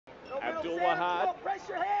Abdul-Wahad.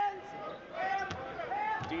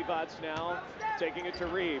 Divac now taking it to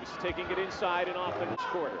Reeves, taking it inside and off the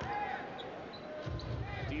quarter.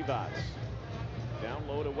 Divac down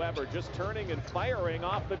low to Weber, just turning and firing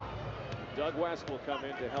off the... Doug West will come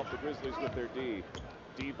in to help the Grizzlies with their D.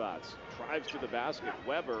 Divac drives to the basket.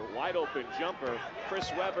 Weber, wide open jumper.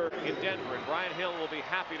 Chris Weber in Denver, and Brian Hill will be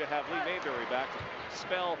happy to have Lee Mayberry back to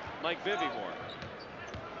spell Mike Bibby more.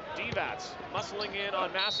 Divac muscling in on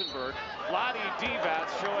Massenberg. Vlade Divac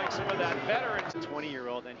showing some of that veteran.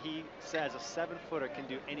 20-year-old, and he says a 7-footer can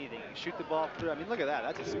do anything. He can shoot the ball through. I mean, look at that.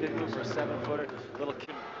 That's a spin move for a 7-footer. Little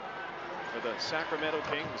kid. For the Sacramento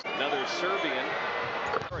Kings, another Serbian.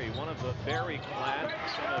 One of the Berry clan,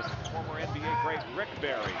 son of former NBA great Rick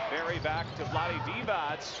Berry. Berry back to Vlade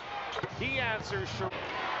Divac. He answers.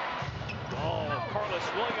 Oh, Carlos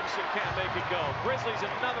Williamson can't make it go. Grizzlies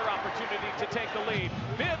another opportunity to take the lead.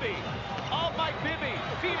 Bibby, oh Mike Bibby,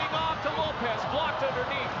 feeding off to Lopez, blocked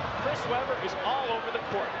underneath. Chris Weber is all over the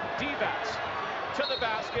court. Divac to the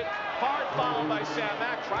basket, hard foul by Sam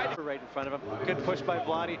Mack. Tried right in front of him. Good push by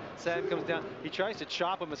Vlade. Sam comes down. He tries to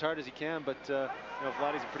chop him as hard as he can, but you know,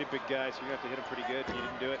 Vlade's a pretty big guy, so you have to hit him pretty good. He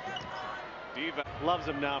didn't do it. Divac loves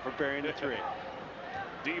him now for burying the three.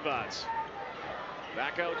 Divac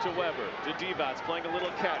back out to Weber, to Divac, playing a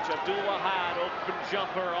little catch. Abdul-Wahad, open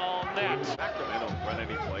jumper, all net. Sacramento don't run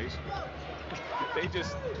any plays. They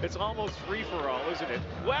just, it's almost free-for-all, isn't it?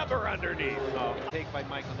 Weber underneath. Oh, take by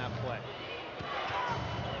Mike on that play.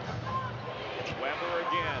 Weber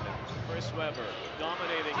again. Chris Weber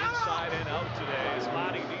dominating inside and out today. Is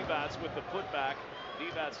Vlade Divac with the putback.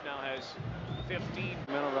 Divac now has 15.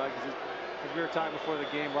 Mental rug, as we were talking before the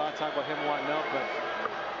game, a lot of talk about him wanting out, but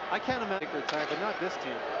I can't imagine their time, but not this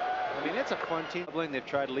team. I mean, it's a fun team. They've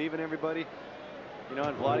tried leaving everybody, you know,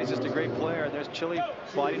 and Vlade's just a great player. And there's Chile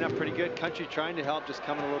bodied up pretty good. Country trying to help, just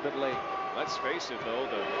coming a little bit late. Let's face it, though,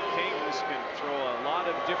 the Kings can throw a lot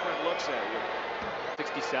of different looks at you.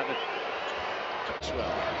 67.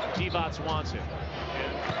 Well, Divac wants it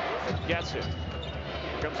and gets it.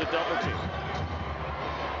 Here comes a double team.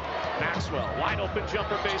 Maxwell, wide open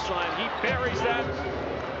jumper baseline. He buries that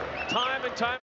time and time.